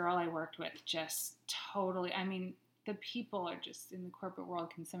this girl I worked with just totally. I mean, the people are just in the corporate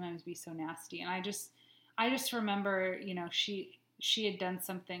world can sometimes be so nasty, and I just remember, she had done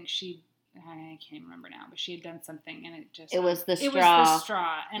something. I can't remember now, but she had done something, and it was the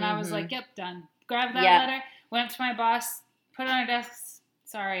straw. And I was like, yep, done. Grabbed that letter, went up to my boss, put it on her desk.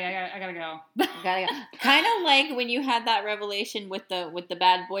 Sorry, I gotta go. Gotta go. Kind of like when you had that revelation with the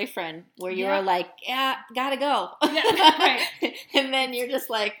bad boyfriend, where you were like, yeah, gotta go. Yeah, right. And then you're just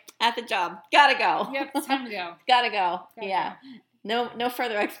like, at the job, gotta go. Yep, it's time to go. Gotta go. Yeah. Go. No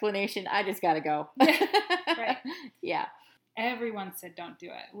further explanation. I just gotta go. Yeah, right. Yeah. Everyone said, don't do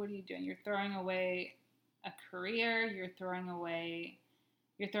it. What are you doing? You're throwing away a career. You're throwing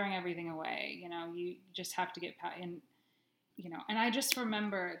everything away. You just have to get in. And I just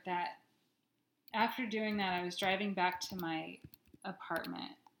remember that after doing that, I was driving back to my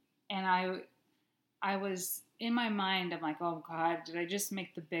apartment, and I was in my mind, I'm like, oh God, did I just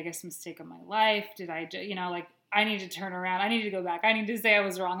make the biggest mistake of my life? Did I, I need to turn around. I need to go back. I need to say I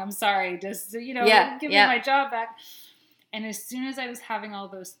was wrong. I'm sorry. Just, give me my job back. And as soon as I was having all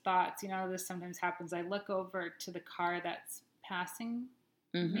those thoughts, this sometimes happens. I look over to the car that's passing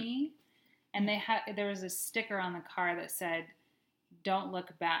me. And there was a sticker on the car that said, "Don't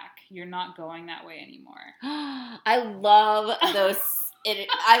look back. You're not going that way anymore." I love those.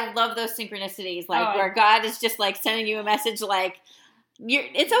 I love those synchronicities, where God is just like sending you a message, like,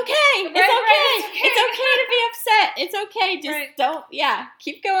 it's okay. It's okay to be upset. It's okay. Just don't. Yeah,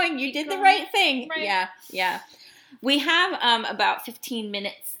 keep going. You did the right thing. Right. Yeah. We have about 15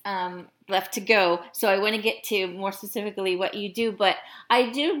 minutes left to go, so I want to get to more specifically what you do, but I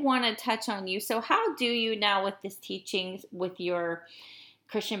do want to touch on you. So how do you now, with this teaching, with your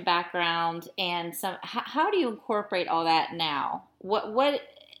Christian background, and how do you incorporate all that now? What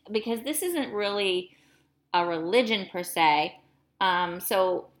because this isn't really a religion per se,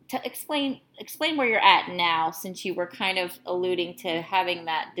 so to explain where you're at now, since you were kind of alluding to having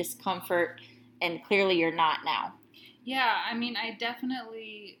that discomfort, and clearly you're not now. Yeah, I mean, I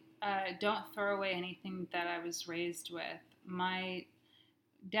definitely don't throw away anything that I was raised with.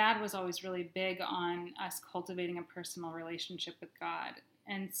 Dad was always really big on us cultivating a personal relationship with God.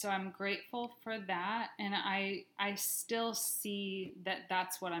 And so I'm grateful for that. And I still see that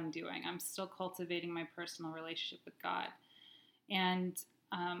that's what I'm doing. I'm still cultivating my personal relationship with God. And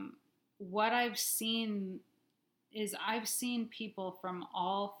what I've seen is I've seen people from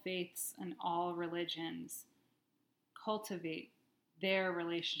all faiths and all religions cultivate their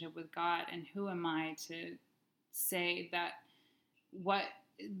relationship with God. And who am I to say that what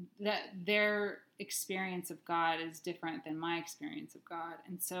that their experience of God is different than my experience of God?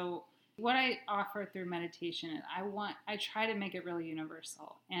 And so what I offer through meditation, I try to make it really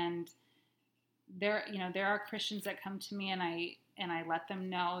universal. And there are Christians that come to me, and I let them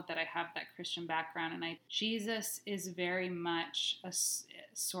know that I have that Christian background, and Jesus is very much a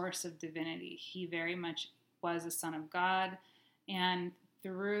source of divinity. He very much was a son of God, and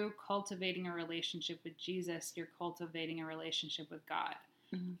through cultivating a relationship with Jesus, you're cultivating a relationship with God.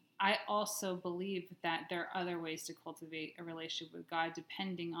 Mm-hmm. I also believe that there are other ways to cultivate a relationship with God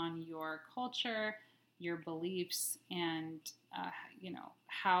depending on your culture, your beliefs, and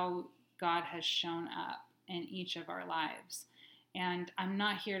how God has shown up in each of our lives. And I'm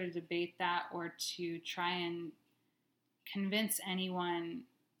not here to debate that or to try and convince anyone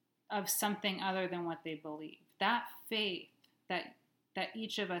of something other than what they believe. That faith that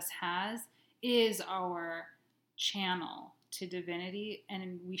each of us has is our channel to divinity,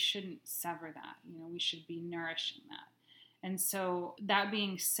 and we shouldn't sever that. We should be nourishing that. And so, that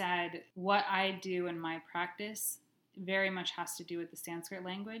being said, what I do in my practice very much has to do with the Sanskrit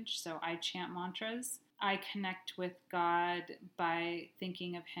language. So I chant mantras. I connect with God by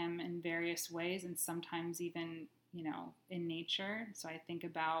thinking of him in various ways, and sometimes even, in nature. So I think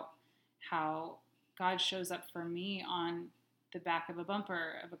about how God shows up for me on the back of a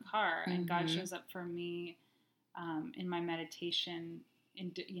bumper of a car, and God shows up for me in my meditation.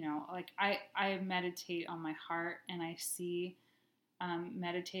 I meditate on my heart, and I see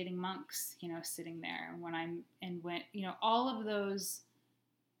meditating monks, sitting there. When all of those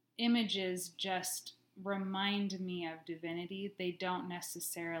images just remind me of divinity. They don't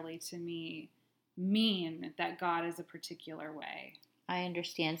necessarily, to me, mean that God is a particular way. I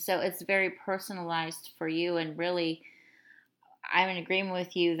understand. So it's very personalized for you, and really, I'm in agreement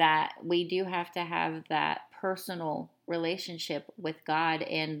with you that we do have to have that personal relationship with God,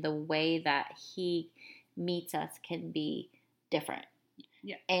 and the way that he meets us can be different.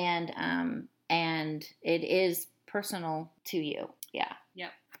 Yeah. And it is personal to you. Yeah.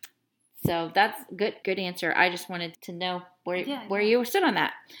 Yep. So that's good answer. I just wanted to know where you stood on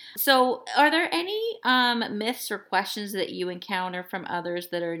that. So are there any myths or questions that you encounter from others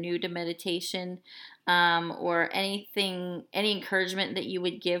that are new to meditation, or any encouragement that you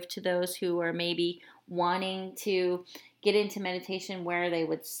would give to those who are maybe wanting to get into meditation, where they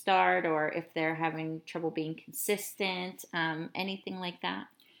would start, or if they're having trouble being consistent, anything like that?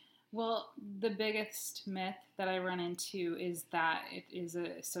 Well, the biggest myth that I run into is that it is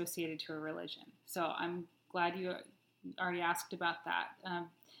associated to a religion. So I'm glad you already asked about that.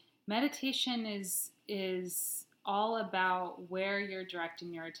 Meditation is all about where you're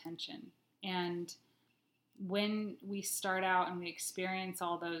directing your attention. And when we start out and we experience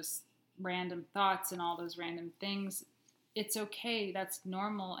all those random thoughts and all those random things, it's okay. That's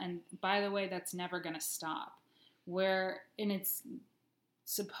normal. And by the way, that's never going to stop. It's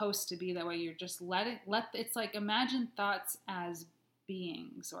supposed to be that way. You're just it's like, imagine thoughts as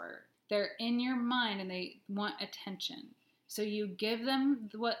beings, or they're in your mind and they want attention. So you give them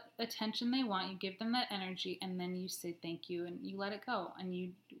what attention they want, you give them that energy, and then you say thank you, and you let it go. And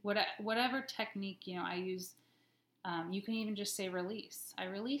you whatever technique I use, you can even just say release. I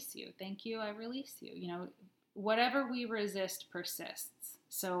release you. Thank you. I release you. Whatever we resist persists.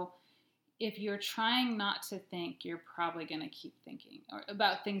 So if you're trying not to think, you're probably going to keep thinking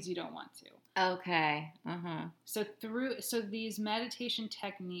about things you don't want to. Okay. Uh-huh. So these meditation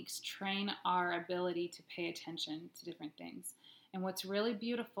techniques train our ability to pay attention to different things. And what's really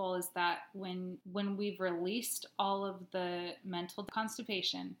beautiful is that when we've released all of the mental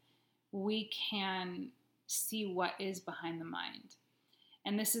constipation, we can see what is behind the mind.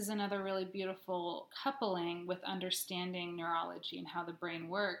 And this is another really beautiful coupling with understanding neurology and how the brain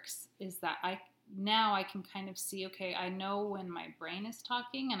works, is that I can kind of see, okay, I know when my brain is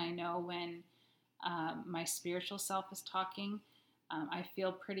talking, and I know when my spiritual self is talking. I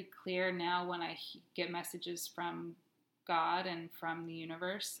feel pretty clear now when I get messages from God and from the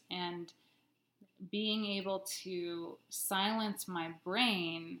universe, and being able to silence my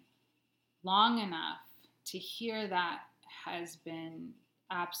brain long enough to hear that has been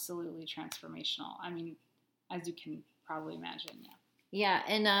absolutely transformational. I mean, as you can probably imagine, yeah. Yeah,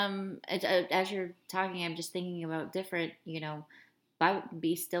 and as you're talking, I'm just thinking about different, Bible,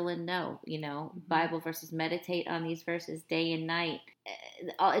 be still and know, Mm-hmm. Bible verses, meditate on these verses day and night.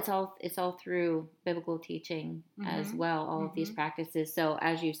 It's all through biblical teaching as Mm-hmm. well. All of these Mm-hmm. practices. So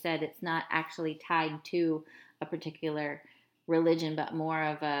as you said, it's not actually tied to a particular religion, but more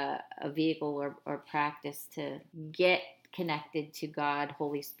of a vehicle or practice to get connected to God,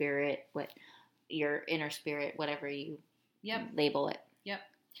 Holy Spirit, what your inner spirit, whatever you Yep. label it. Yep.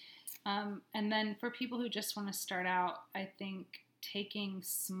 And then for people who just want to start out, I think taking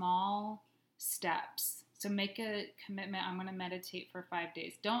small steps. So make a commitment. I'm going to meditate for 5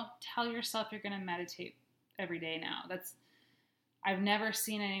 days. Don't tell yourself you're going to meditate every day now. I've never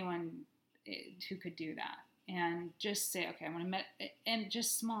seen anyone who could do that. And just say, okay, I'm going to and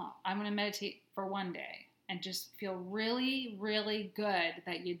just small. I'm going to meditate for one day and just feel really, really good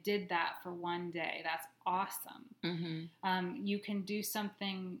that you did that for one day. That's awesome. Mm-hmm. You can do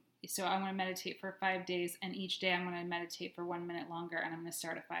something. So I'm going to meditate for 5 days, and each day I'm going to meditate for 1 minute longer, and I'm going to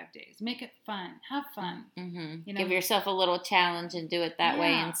start at 5 days. Make it fun. Have fun. Mm-hmm. Give yourself a little challenge and do it that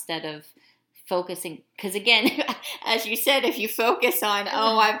way Yeah. instead of focusing. Because again, as you said, if you focus on,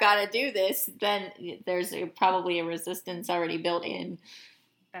 oh, I've got to do this, then there's probably a resistance already built in.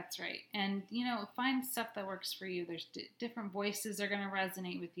 That's right. And, find stuff that works for you. There's different voices are going to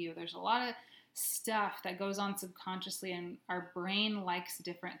resonate with you. There's a lot of stuff that goes on subconsciously, and our brain likes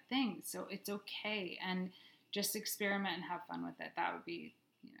different things. So it's okay. And just experiment and have fun with it. That would be,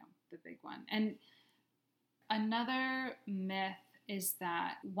 the big one. And another myth is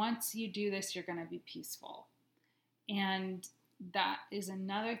that once you do this, you're going to be peaceful. And that is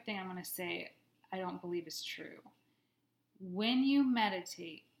another thing I'm going to say I don't believe is true. When you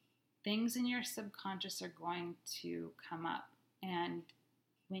meditate, things in your subconscious are going to come up. And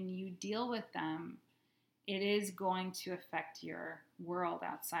when you deal with them, it is going to affect your world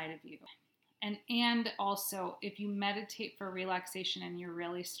outside of you. And also, if you meditate for relaxation and you're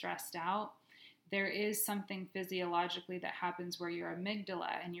really stressed out, there is something physiologically that happens where your amygdala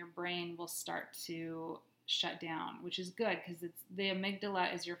and your brain will start to shut down, which is good because the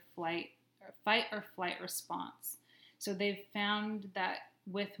amygdala is your fight or flight response. So they've found that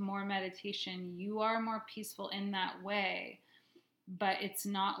with more meditation, you are more peaceful in that way, but it's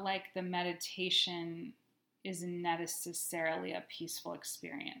not like the meditation is necessarily a peaceful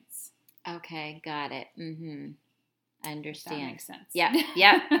experience. Okay, got it. Mm-hmm. I understand. That makes sense. Yeah,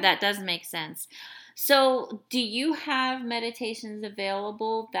 that does make sense. So, do you have meditations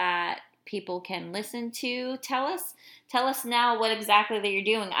available that people can listen to? Tell us now what exactly that you're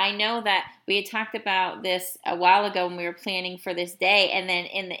doing. I know that we had talked about this a while ago when we were planning for this day, and then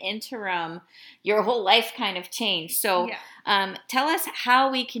in the interim, your whole life kind of changed. So, tell us how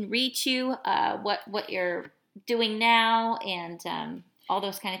we can reach you, what you're doing now, and all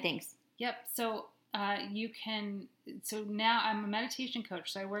those kind of things. Yep. So so now I'm a meditation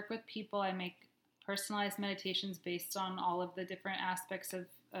coach. So I work with people. I make personalized meditations based on all of the different aspects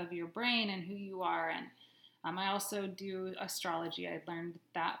of your brain and who you are. And I also do astrology. I learned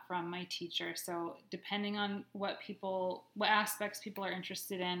that from my teacher. So depending on what aspects people are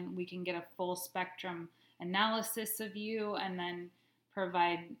interested in, we can get a full spectrum analysis of you and then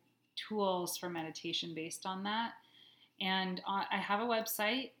provide tools for meditation based on that. And I have a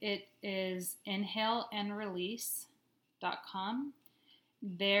website. It is inhaleandrelease.com.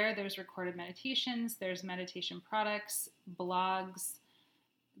 There's recorded meditations, there's meditation products, blogs.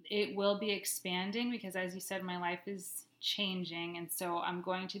 It will be expanding because, as you said, my life is changing. And so I'm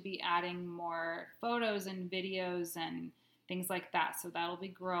going to be adding more photos and videos and things like that. So that'll be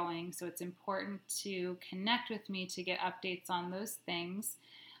growing. So it's important to connect with me to get updates on those things.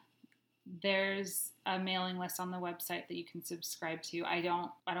 There's a mailing list on the website that you can subscribe to. I don't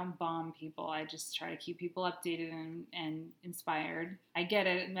bomb people. I just try to keep people updated and inspired. I get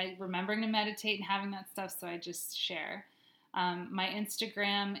it, remembering to meditate and having that stuff, so I just share. My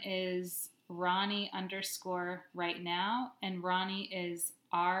Instagram is Rani_right now, and Rani is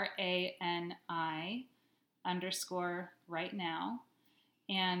RANI_right now.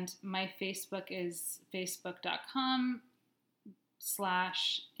 And my Facebook is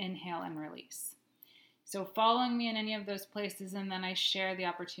facebook.com/inhale and release. So following me in any of those places, and then I share the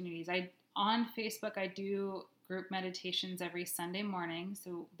opportunities. On Facebook, I do group meditations every Sunday morning.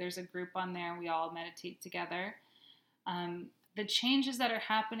 So there's a group on there. We all meditate together. The changes that are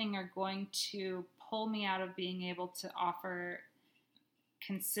happening are going to pull me out of being able to offer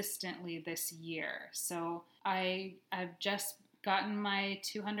consistently this year. So I've just gotten my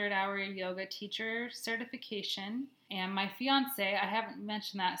 200-hour yoga teacher certification. And my fiance, I haven't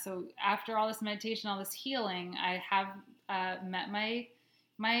mentioned that. So after all this meditation, all this healing, I have met my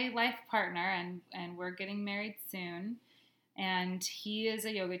life partner, and we're getting married soon. And he is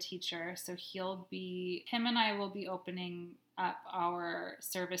a yoga teacher, so him and I will be opening up our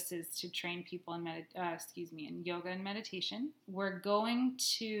services to train people in yoga and meditation. We're going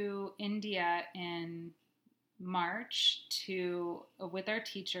to India in March with our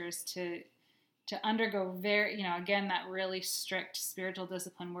teachers to undergo again, that really strict spiritual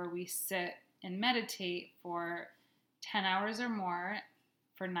discipline where we sit and meditate for 10 hours or more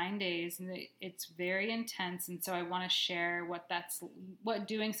for 9 days, and it's very intense. And so I want to share what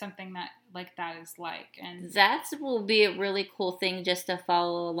doing something like that is like. And that will be a really cool thing just to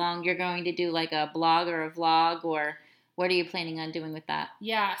follow along. You're going to do like a blog or a vlog, or what are you planning on doing with that?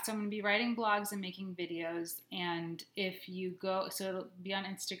 Yeah, so I'm going to be writing blogs and making videos. And if you go, so it'll be on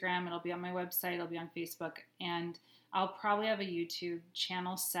Instagram, it'll be on my website, it'll be on Facebook, and I'll probably have a YouTube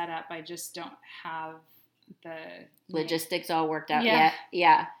channel set up. I just don't have the logistics all worked out yet.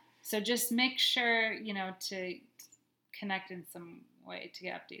 Yeah. So just make sure, to connect in some way to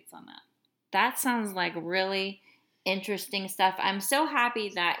get updates on that. That sounds like really interesting stuff. I'm so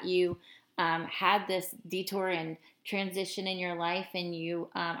happy that you had this detour and transition in your life, and you,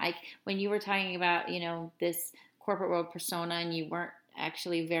 when you were talking about, this corporate world persona, and you weren't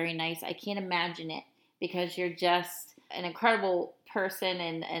actually very nice. I can't imagine it, because you're just an incredible person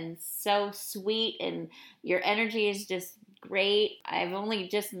and so sweet, and your energy is just great. I've only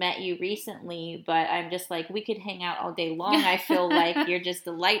just met you recently, but I'm just like, we could hang out all day long. I feel like you're just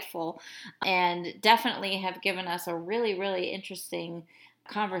delightful, and definitely have given us a really, really interesting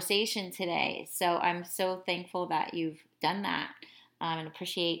conversation today. So I'm so thankful that you've done that, and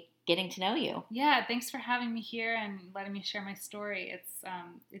appreciate getting to know you. Yeah, thanks for having me here and letting me share my story.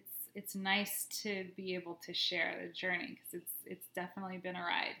 It's nice to be able to share the journey, because it's definitely been a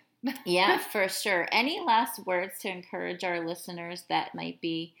ride. Yeah, for sure. Any last words to encourage our listeners that might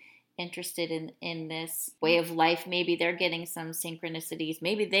be interested in this way of life? Maybe they're getting some synchronicities.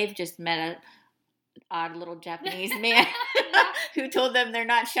 Maybe they've just met an odd little Japanese man who told them they're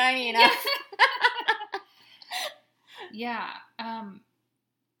not shiny enough. Yeah.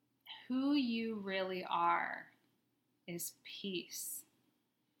 Who you really are is peace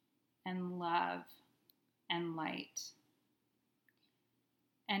and love and light.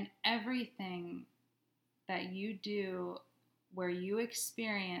 And everything that you do where you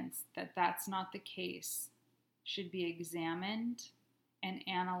experience that that's not the case should be examined and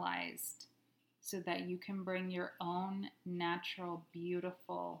analyzed, so that you can bring your own natural,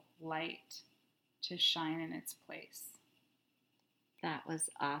 beautiful light to shine in its place. That was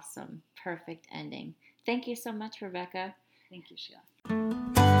awesome. Perfect ending. Thank you so much, Rebekah. Thank you, Sheila.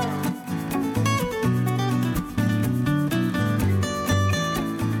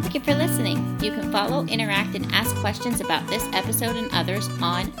 Thank you for listening. You can follow, interact, and ask questions about this episode and others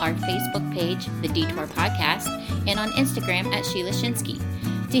on our Facebook page, The Detour Podcast, and on Instagram at Sheila Shinsky.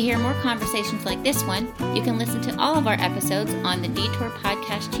 To hear more conversations like this one, you can listen to all of our episodes on the Detour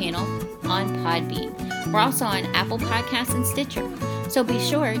Podcast channel on Podbean. We're also on Apple Podcasts and Stitcher. So be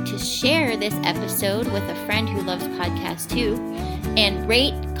sure to share this episode with a friend who loves podcasts too, and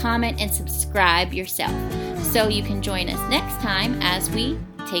rate, comment, and subscribe yourself, so you can join us next time as we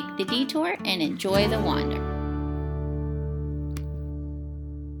take the detour and enjoy the wander.